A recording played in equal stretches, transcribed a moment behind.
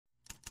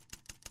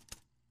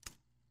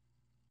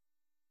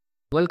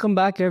Welcome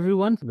back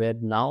everyone, where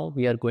now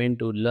we are going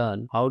to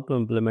learn how to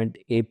implement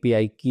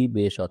API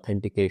key-based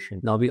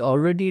authentication. Now we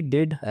already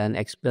did an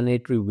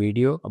explanatory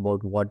video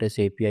about what is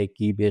API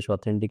key-based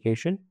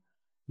authentication.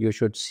 You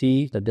should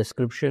see the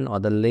description or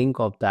the link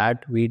of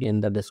that video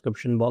in the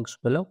description box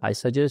below. I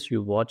suggest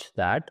you watch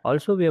that.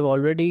 Also, we have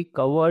already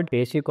covered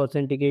basic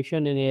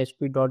authentication in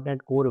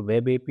ASP.NET Core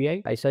Web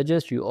API. I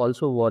suggest you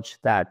also watch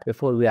that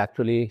before we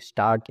actually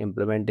start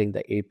implementing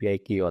the API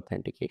key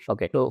authentication.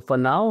 Okay, so for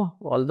now,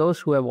 all those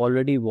who have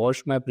already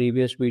watched my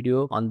previous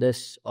video on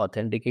this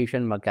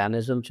authentication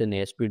mechanisms in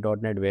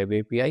ASP.NET Web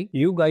API,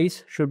 you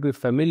guys should be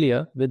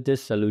familiar with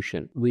this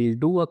solution. We'll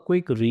do a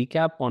quick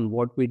recap on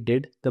what we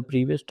did the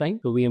previous time.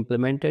 So we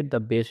implemented the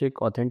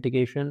basic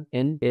authentication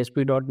in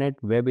ASP.NET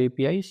Web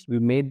APIs. We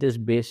made this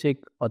basic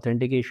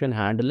authentication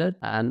handler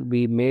and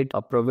we made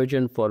a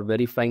provision for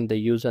verifying the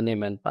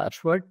username and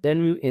password.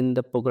 Then in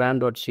the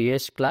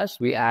program.cs class,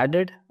 we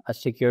added a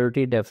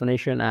security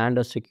definition and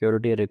a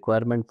security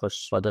requirement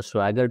for the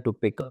Swagger to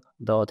pick up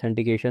the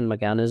authentication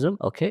mechanism.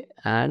 Okay.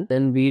 And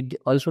then we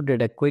also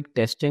did a quick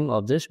testing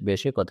of this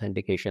basic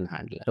authentication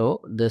handler.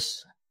 So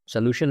this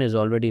solution is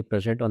already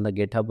present on the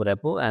GitHub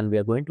repo, and we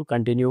are going to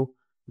continue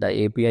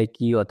the API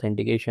key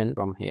authentication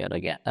from here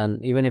again.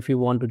 And even if you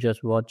want to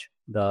just watch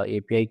the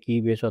API key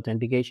based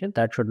authentication,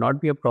 that should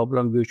not be a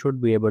problem. You should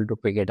be able to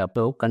pick it up.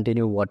 So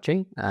continue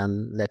watching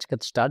and let's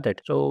get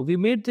started. So we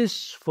made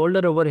this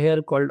folder over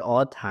here called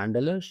auth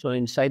handler. So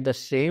inside the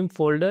same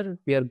folder,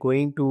 we are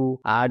going to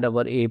add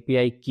our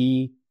API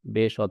key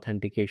based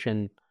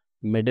authentication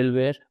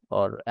middleware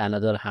or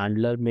another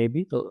handler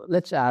maybe. So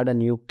let's add a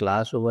new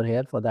class over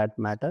here for that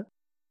matter.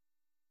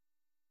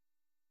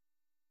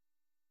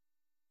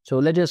 So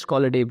let's just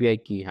call it API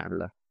key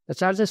handler.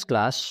 Let's add this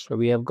class. So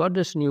we have got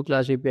this new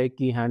class API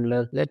key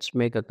handler. Let's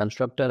make a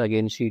constructor,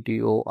 again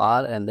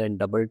CTOR, and then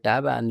double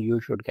tab, and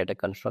you should get a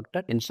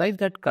constructor. Inside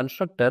that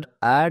constructor,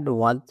 add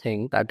one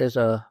thing, that is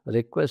a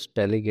request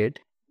delegate,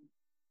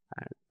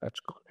 and let's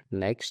call it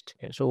next.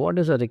 Okay, so what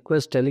is a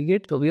request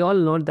delegate? So we all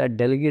know that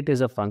delegate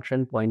is a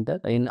function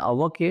pointer. In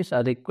our case,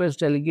 a request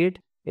delegate,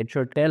 it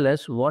should tell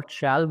us what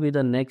shall be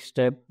the next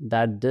step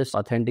that this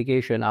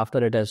authentication,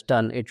 after it has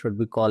done, it should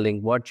be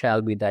calling. What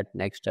shall be that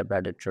next step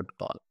that it should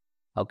call?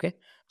 Okay.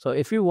 So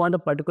if you want a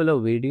particular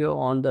video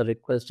on the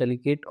request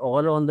delegate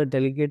or on the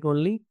delegate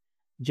only,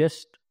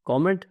 just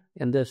comment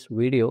in this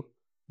video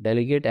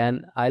delegate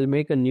and I'll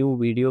make a new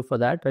video for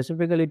that,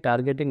 specifically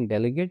targeting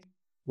delegate.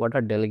 What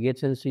are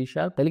delegates in C#?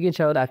 Delegates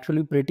are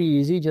actually pretty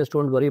easy. Just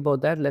don't worry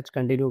about that. Let's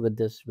continue with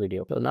this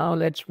video. So now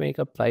let's make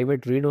a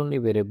private read-only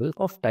variable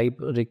of type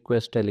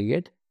request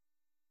delegate.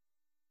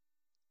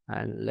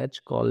 And let's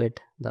call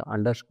it the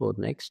underscore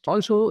next.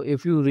 Also,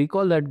 if you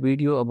recall that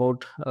video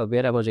about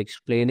where I was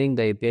explaining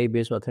the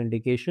API-based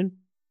authentication,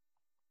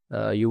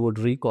 you would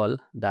recall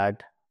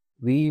that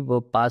we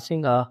were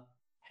passing a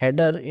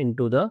header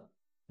into the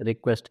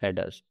request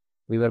headers.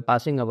 We were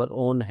passing our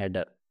own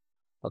header.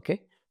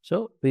 Okay.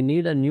 So we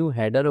need a new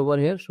header over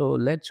here. So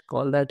let's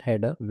call that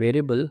header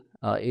variable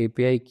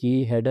API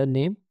key header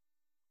name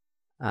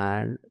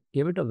and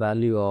give it a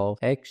value of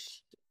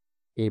X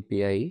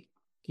API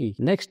key.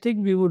 Next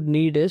thing we would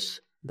need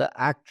is the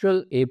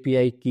actual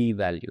API key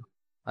value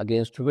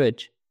against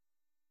which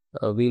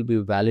we'll be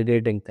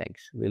validating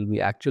things. We'll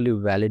be actually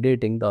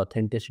validating the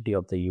authenticity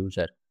of the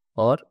user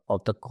or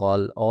of the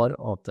call or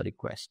of the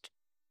request.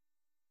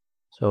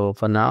 So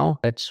for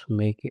now,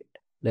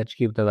 let's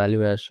keep the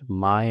value as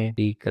my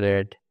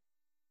secret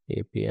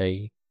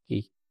API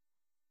key.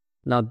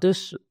 Now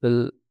this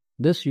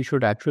you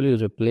should actually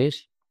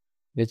replace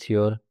with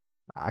your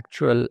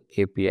actual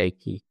API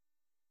key.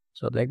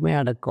 So let me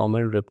add a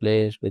comment,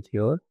 replace with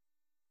your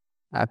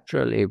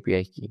actual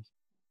API key.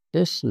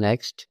 This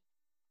next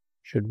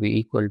should be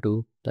equal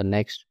to the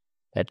next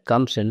that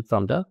comes in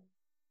from the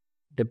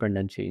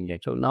dependency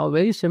injection. So now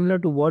very similar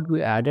to what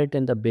we added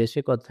in the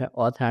basic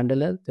auth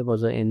handler, there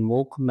was an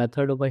invoke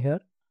method over here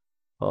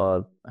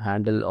or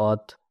handle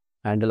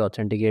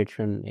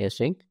authentication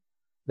async.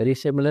 Very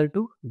similar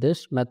to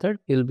this method,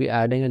 we'll be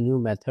adding a new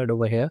method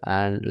over here,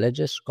 and let's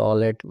just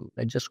call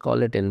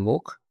it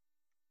invoke,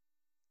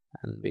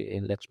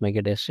 and let's make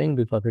it async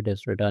because it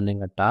is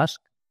returning a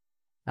task,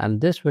 and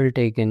this will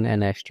take in an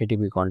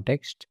HTTP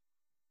context.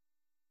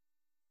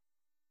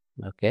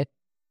 Okay.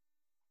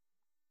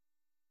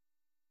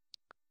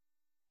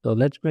 So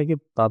let's make it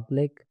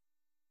public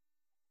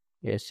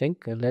async.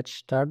 Let's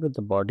start with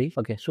the body.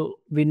 Okay, so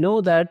we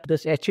know that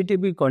this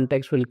HTTP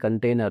context will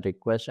contain a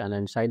request, and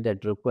inside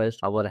that request,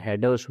 our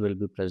headers will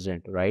be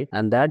present, right?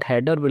 And that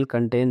header will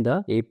contain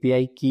the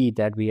API key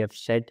that we have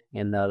set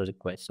in the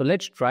request. So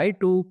let's try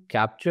to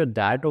capture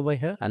that over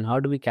here. And how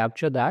do we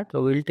capture that?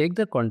 So we'll take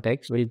the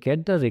context, we'll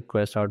get the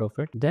request out of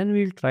it, then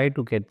we'll try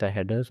to get the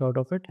headers out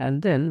of it,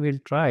 and then we'll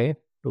try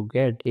to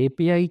get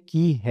API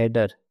key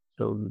header.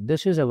 So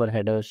this is our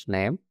header's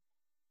name.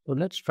 So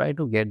let's try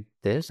to get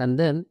this, and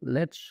then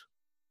let's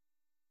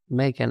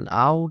make an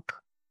out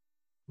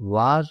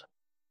var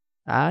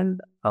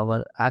and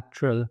our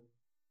actual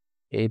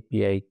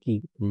API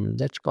key.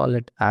 Let's call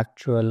it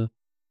actual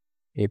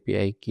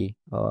API key,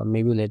 or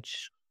maybe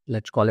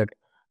let's call it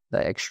the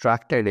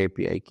extracted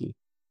API key.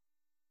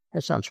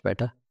 That sounds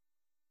better,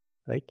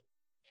 right?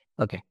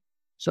 Okay,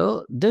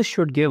 so this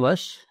should give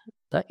us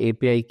the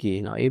API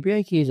key. Now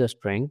API key is a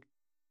string.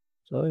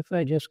 So if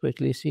I just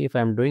quickly see if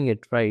I'm doing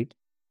it right,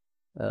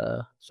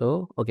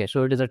 so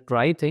it is a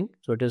try thing.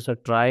 So it is a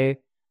try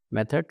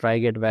method, try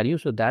get value.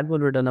 So that will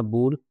return a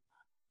bool.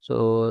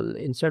 So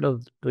instead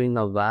of doing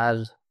a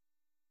var,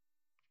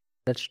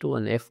 let's do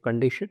an if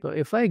condition. So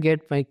if I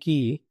get my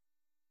key,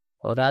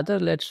 or rather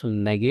let's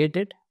negate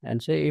it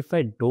and say if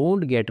I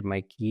don't get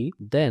my key,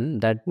 then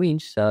that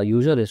means the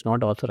user is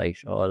not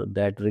authorized, or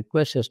that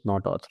request is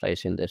not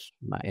authorized in this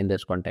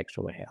context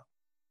over here.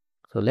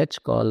 So let's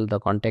call the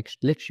context,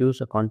 let's use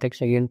the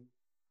context again,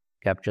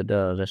 capture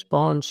the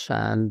response,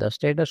 and the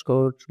status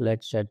code,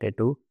 let's set it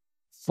to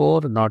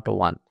 4 not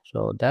 1.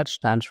 So that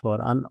stands for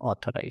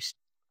unauthorized.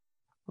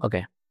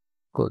 Okay,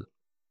 cool.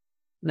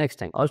 Next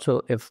thing,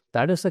 also if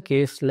that is the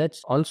case,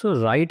 let's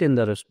also write in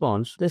the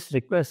response this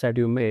request that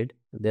you made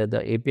that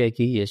the API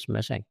key is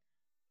missing.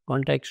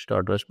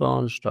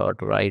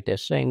 Context.response.write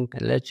async,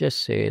 and let's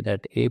just say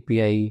that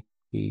API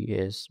key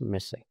is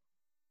missing.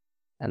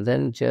 And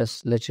then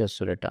let's just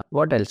return.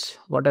 What else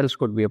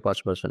could be a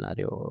possible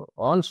scenario?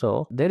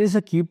 Also, there is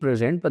a key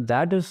present, but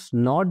that is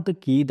not the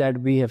key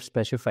that we have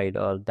specified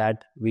or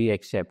that we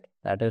accept.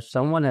 That is,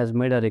 someone has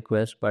made a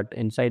request, but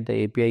inside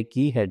the API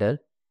key header,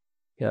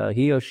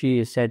 he or she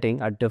is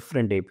setting a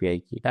different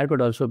API key. That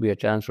could also be a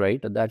chance, right?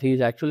 That he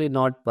is actually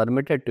not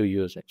permitted to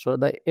use it. So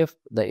if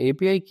the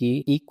API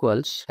key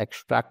equals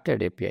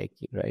extracted API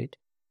key, right?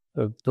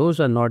 So if those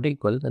are not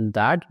equal, then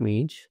that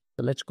means,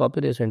 so let's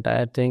copy this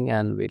entire thing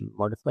and we'll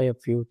modify a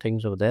few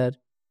things over there.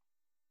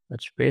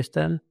 Let's paste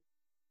them.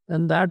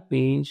 And that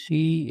means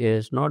he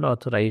is not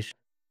authorized.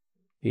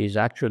 He is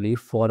actually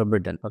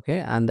forbidden. Okay.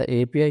 And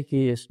the API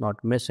key is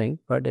not missing,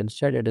 but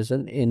instead it is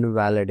an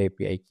invalid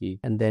API key.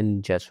 And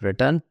then just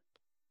return.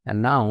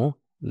 And now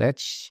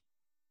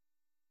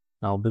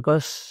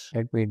because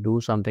let me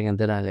do something and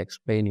then I'll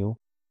explain you.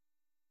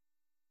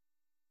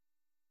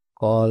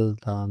 Call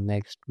the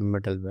next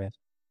middleware.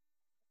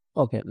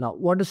 Okay. Now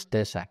what is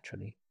this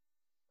actually?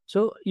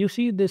 So you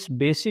see this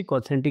basic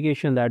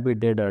authentication that we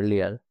did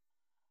earlier.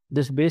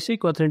 This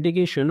basic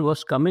authentication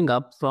was coming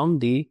up from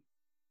the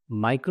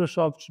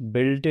Microsoft's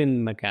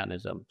built-in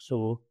mechanism.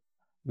 So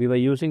we were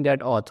using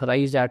that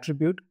authorized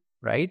attribute,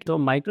 right? So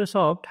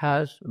Microsoft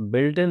has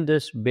built in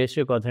this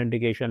basic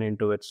authentication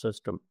into its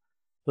system.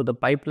 So the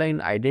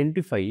pipeline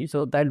identifies,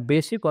 so that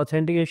basic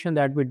authentication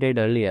that we did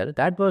earlier,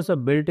 that was a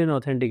built-in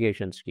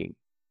authentication scheme.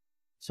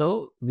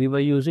 So we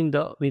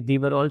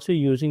were also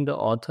using the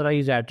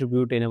authorized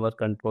attribute in our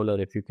controller,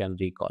 if you can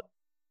recall.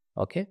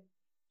 Okay.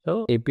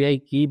 So API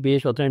key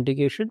based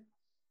authentication,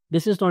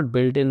 this is not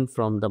built in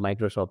from the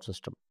Microsoft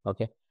system.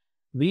 Okay.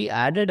 We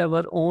added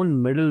our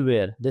own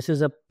middleware. This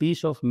is a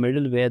piece of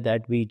middleware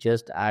that we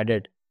just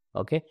added.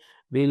 Okay.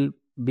 We'll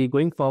be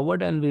going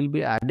forward and we'll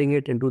be adding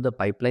it into the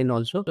pipeline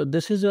also. So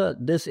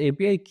this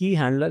API key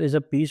handler is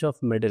a piece of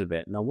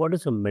middleware. Now, what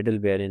is a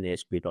middleware in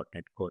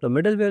ASP.NET Core? So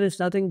middleware is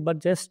nothing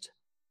but just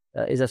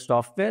is a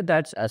software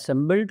that's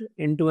assembled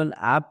into an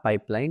app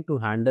pipeline to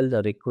handle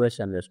the request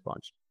and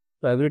response.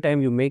 So every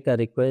time you make a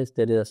request,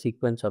 there is a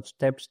sequence of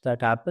steps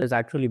that happen. It's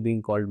actually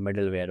being called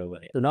middleware over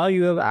here. So now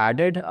you have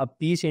added a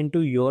piece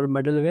into your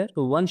middleware.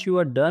 So once you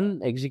are done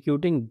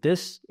executing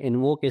this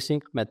invoke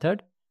async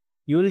method,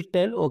 you will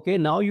tell, okay,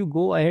 now you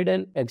go ahead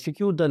and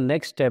execute the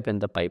next step in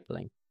the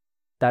pipeline.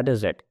 That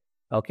is it.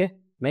 Okay.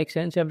 Makes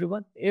sense,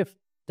 everyone? If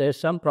there's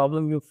some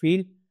problem you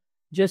feel,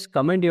 just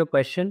comment your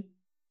question.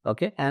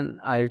 Okay. And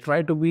I'll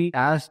try to be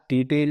as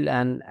detailed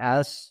and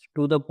as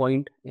to the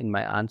point in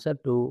my answer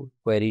to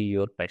query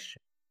your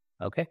question.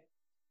 Okay.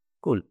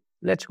 Cool.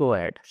 Let's go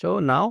ahead. So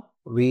now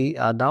we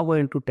are now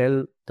going to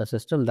tell the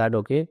system that,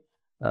 okay,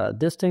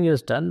 this thing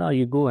is done. Now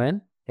you go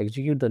and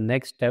execute the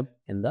next step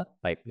in the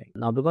pipeline.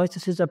 Now, because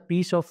this is a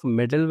piece of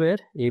middleware,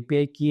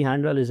 API key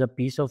handler is a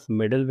piece of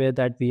middleware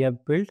that we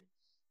have built,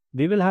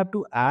 we will have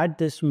to add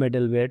this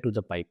middleware to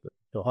the pipeline.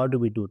 So how do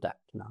we do that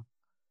now?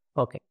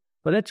 Okay.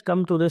 So let's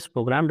come to this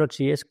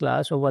program.cs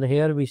class. Over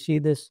here, we see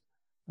this,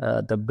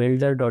 the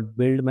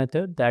builder.build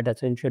method that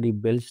essentially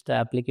builds the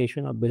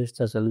application or builds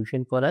the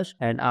solution for us.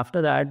 And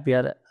after that, we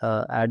are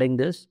adding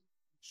this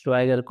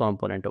Swagger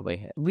component over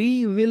here.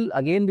 We will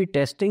again be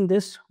testing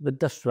this with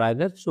the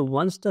Swagger. So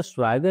once the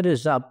Swagger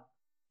is up,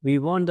 we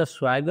want the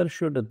Swagger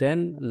should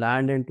then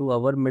land into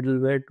our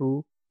middleware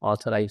to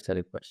authorize the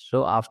request.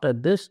 So after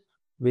this,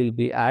 we'll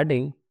be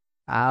adding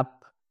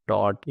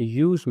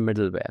app.use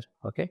middleware.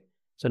 Okay.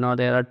 So now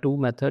there are two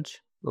methods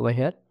over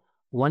here.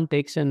 One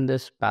takes in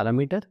this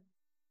parameter.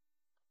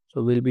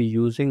 So we'll be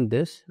using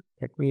this.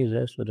 Let me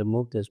just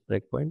remove this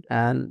breakpoint.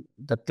 And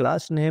the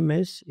class name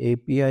is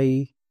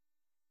API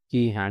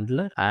Key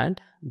Handler. And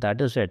that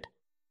is it.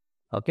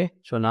 Okay.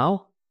 So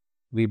now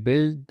we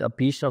build a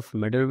piece of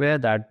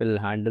middleware that will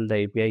handle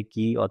the API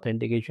key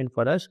authentication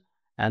for us.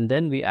 And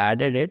then we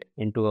added it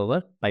into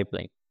our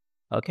pipeline.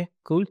 Okay.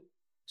 Cool.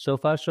 So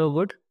far, so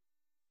good.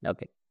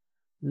 Okay.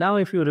 Now,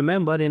 if you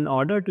remember, in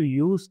order to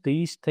use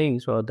these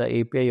things or the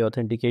API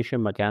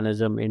authentication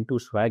mechanism into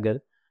Swagger,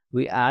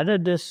 we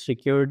added this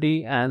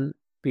security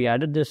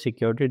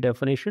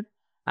definition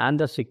and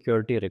the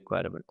security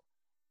requirement.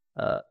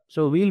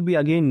 So we'll be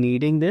again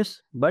needing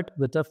this, but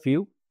with a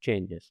few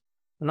changes.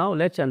 Now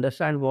let's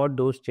understand what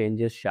those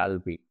changes shall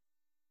be.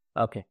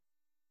 Okay.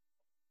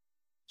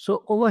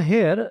 So over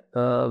here,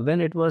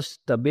 when it was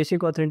the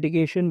basic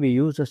authentication, we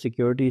use the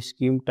security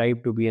scheme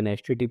type to be an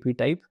HTTP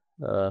type.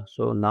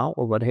 So now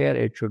over here,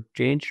 it should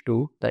change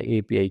to the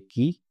API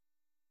key.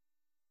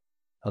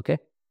 Okay.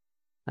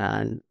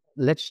 And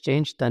let's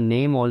change the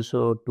name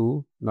also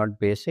to not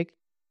basic,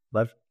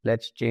 but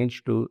let's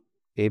change to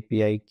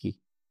API key.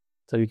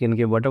 So you can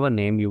give whatever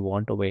name you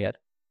want over here.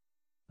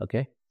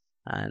 Okay.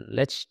 And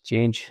let's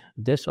change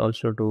this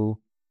also to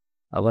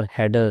our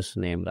header's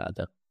name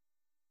rather.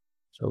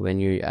 So when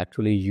you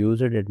actually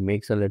use it, it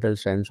makes a little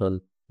sense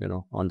on,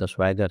 on the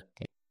Swagger.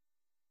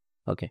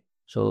 Okay.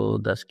 So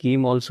the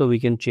scheme also we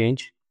can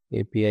change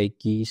API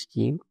key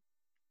scheme.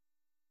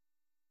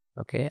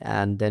 Okay.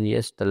 And then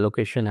yes, the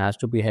location has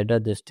to be header.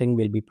 This thing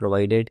will be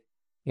provided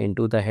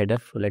into the header.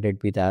 So let it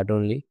be that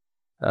only.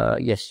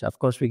 Yes, of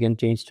course we can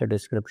change the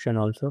description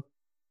also.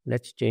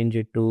 Let's change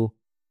it to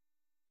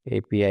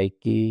API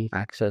key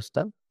access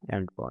the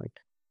endpoint.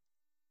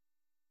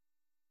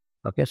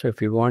 Okay, so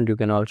if you want, you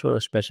can also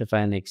specify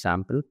an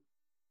example.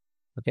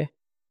 Okay,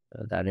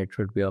 that it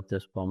should be of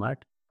this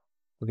format.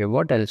 Okay,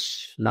 what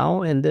else?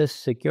 Now in this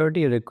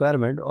security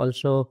requirement,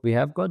 also we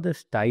have got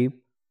this type.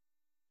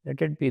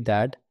 Let it be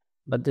that,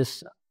 but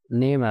this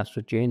name has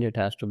to change. It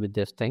has to be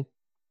this thing.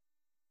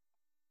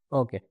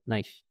 Okay,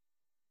 nice.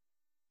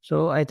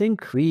 So I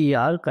think we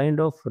are kind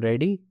of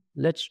ready.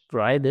 Let's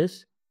try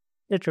this.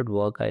 It should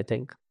work, I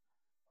think.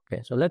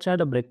 Okay, so let's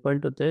add a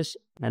breakpoint to this,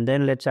 and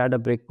then let's add a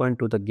breakpoint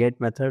to the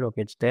get method.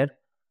 Okay, it's there.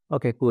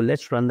 Okay, cool.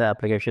 Let's run the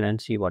application and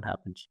see what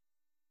happens.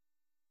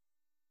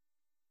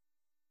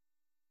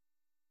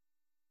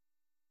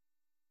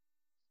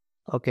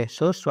 Okay,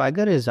 so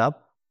Swagger is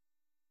up.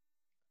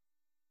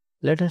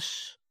 Let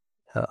us.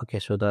 Okay,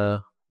 so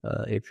the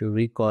if you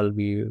recall,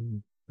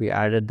 we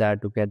added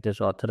that to get this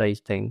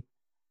authorized thing,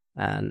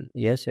 and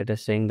yes, it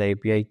is saying the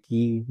API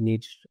key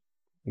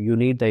you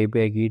need the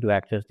API key to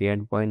access the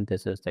endpoint.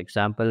 This is the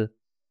example.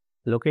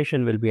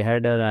 Location will be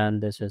header,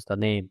 and this is the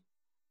name.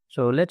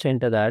 So let's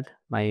enter that,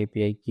 my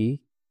API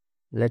key.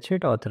 Let's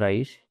hit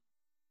authorize.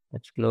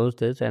 Let's close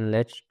this and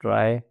let's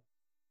try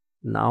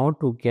now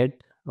to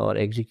get or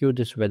execute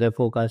this weather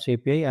forecast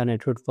API, and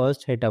it should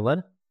first hit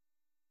our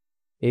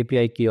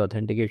API key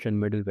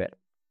authentication middleware.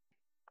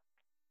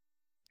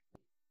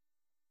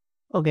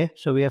 Okay,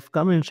 so we have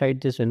come inside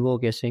this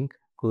invoke async.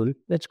 Cool.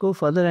 Let's go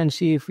further and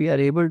see if we are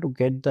able to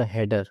get the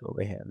header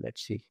over here.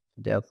 Let's see.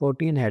 There are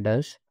 14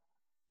 headers.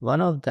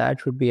 One of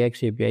that should be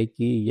X API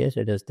key. Yes,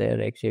 it is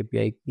there, X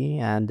API key,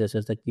 and this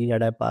is the key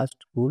that I passed.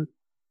 Cool.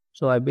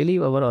 So I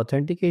believe our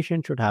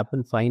authentication should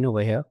happen fine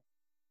over here.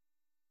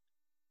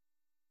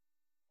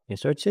 Okay,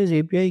 so it says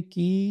API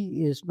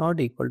key is not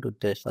equal to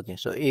this. Okay,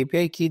 so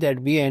API key that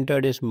we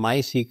entered is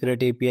my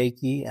secret API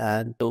key,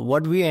 and so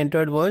what we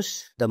entered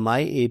was the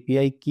my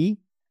API key.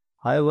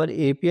 However,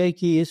 API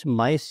key is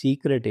my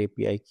secret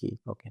API key.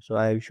 Okay, so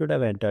I should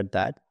have entered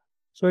that.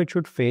 So it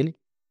should fail.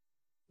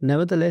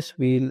 Nevertheless,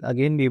 we'll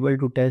again be able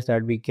to test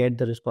that we get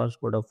the response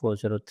code of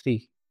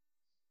 403.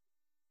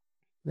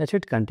 Let's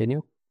hit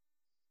continue.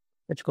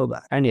 Let's go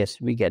back. And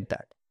yes, we get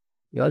that.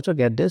 We also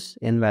get this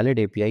invalid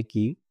API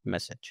key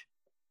message.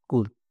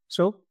 Cool.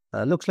 So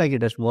looks like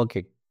it is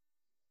working.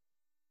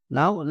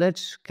 Now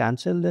let's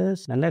cancel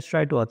this and let's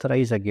try to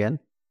authorize again.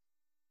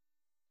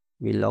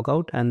 We'll log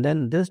out and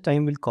then this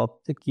time we'll copy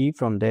the key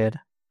from there.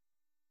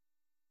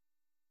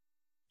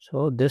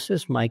 So this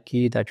is my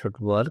key that should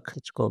work.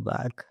 Let's go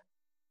back.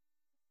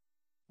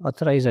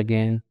 Authorize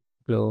again,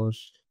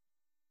 close,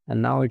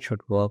 and now it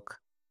should work.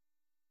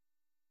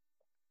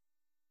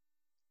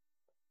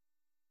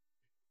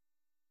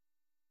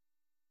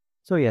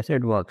 So yes,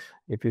 it works.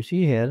 If you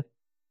see here,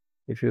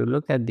 if you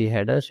look at the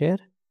headers here,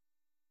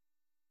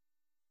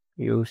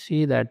 you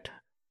see that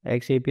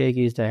X API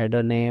key is the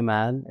header name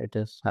and it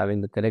is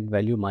having the correct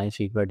value, my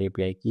secret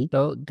API key.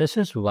 So this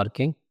is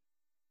working.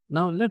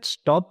 Now let's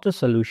stop the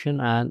solution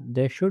and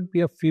there should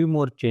be a few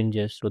more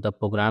changes to the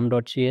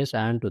program.cs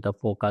and to the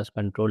forecast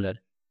controller.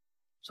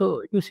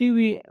 So you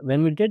see,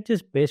 when we did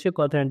this basic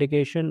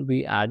authentication,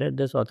 we added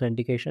this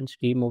authentication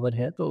scheme over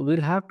here. So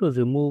we'll have to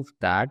remove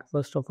that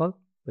first of all,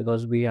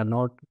 because we are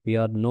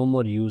no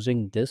more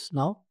using this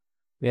now.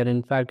 We are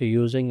in fact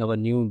using our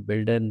new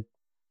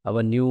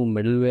our new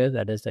middleware,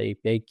 that is the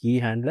API key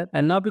handler.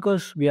 And now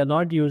because we are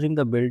not using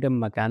the built-in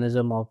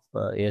mechanism of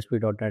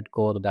ASP.NET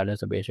Core, that is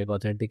the basic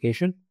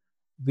authentication,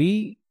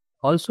 we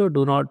also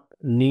do not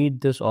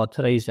need this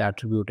authorized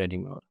attribute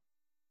anymore.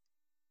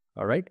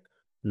 All right.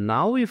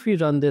 Now, if we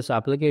run this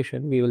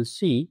application, we will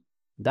see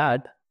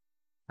that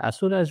as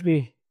soon as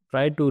we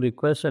try to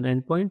request an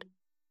endpoint,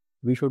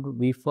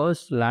 we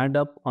first land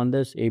up on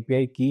this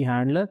API key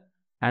handler.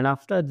 And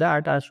after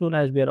that, as soon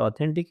as we are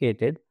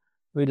authenticated,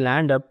 we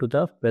land up to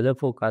the weather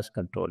forecast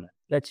controller.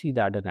 Let's see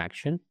that in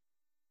action.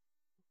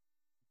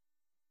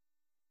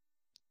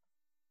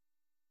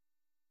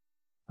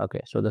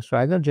 Okay, so the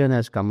Swagger gen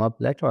has come up.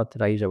 Let's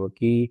authorize our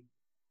key.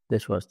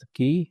 This was the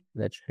key.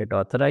 Let's hit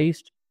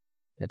authorized.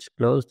 Let's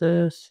close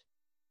this.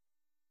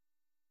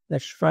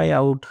 Let's try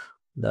out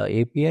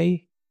the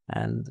API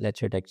and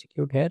let's hit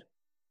execute here.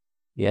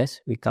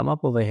 Yes, we come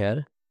up over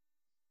here.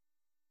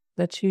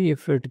 Let's see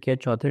if it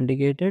gets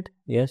authenticated.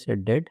 Yes,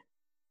 it did.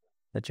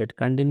 Let's hit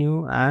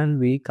continue and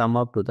we come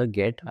up to the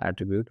get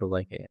attribute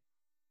over here.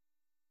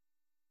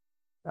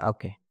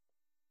 Okay.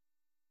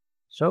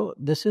 So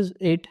this is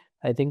it,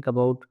 I think,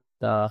 about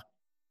the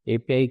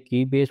API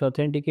key based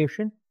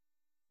authentication.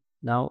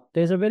 Now,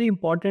 there's a very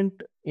important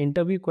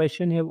interview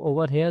question here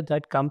over here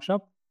that comes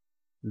up.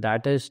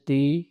 That is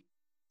the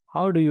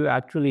how do you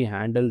actually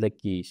handle the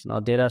keys? Now,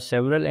 there are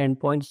several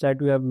endpoints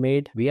that we have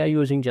made. We are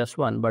using just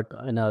one, but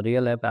in a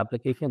real app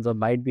application, there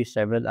might be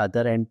several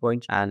other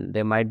endpoints and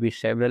there might be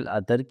several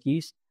other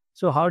keys.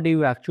 So how do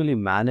you actually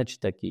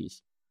manage the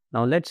keys?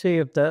 Now, let's say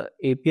if the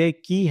API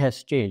key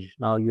has changed.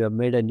 Now, you have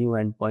made a new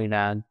endpoint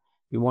and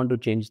you want to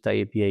change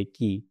the API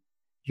key.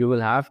 You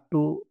will have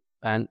to,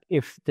 and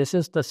if this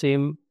is the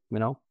same,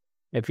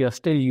 if you're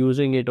still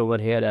using it over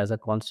here as a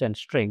constant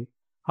string,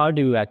 how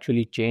do you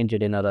actually change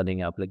it in a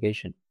running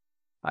application?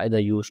 Either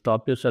you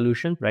stop your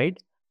solution, right?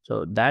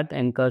 So that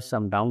incurs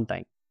some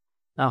downtime.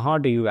 Now, how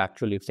do you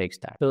actually fix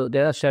that? So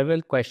there are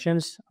several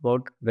questions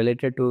about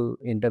related to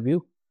interview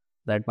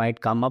that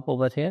might come up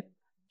over here.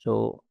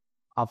 So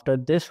after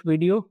this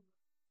video,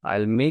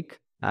 I'll make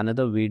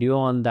another video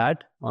on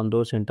that, on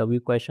those interview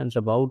questions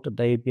about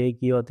the API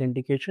key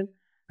authentication,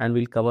 and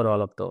we'll cover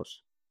all of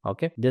those.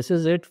 Okay, this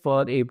is it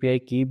for API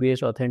key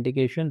based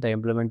authentication, the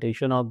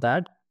implementation of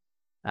that.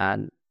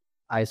 And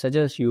I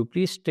suggest you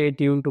please stay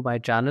tuned to my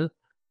channel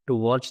to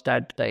watch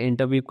the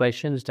interview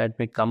questions that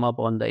may come up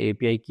on the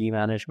API key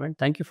management.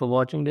 Thank you for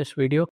watching this video.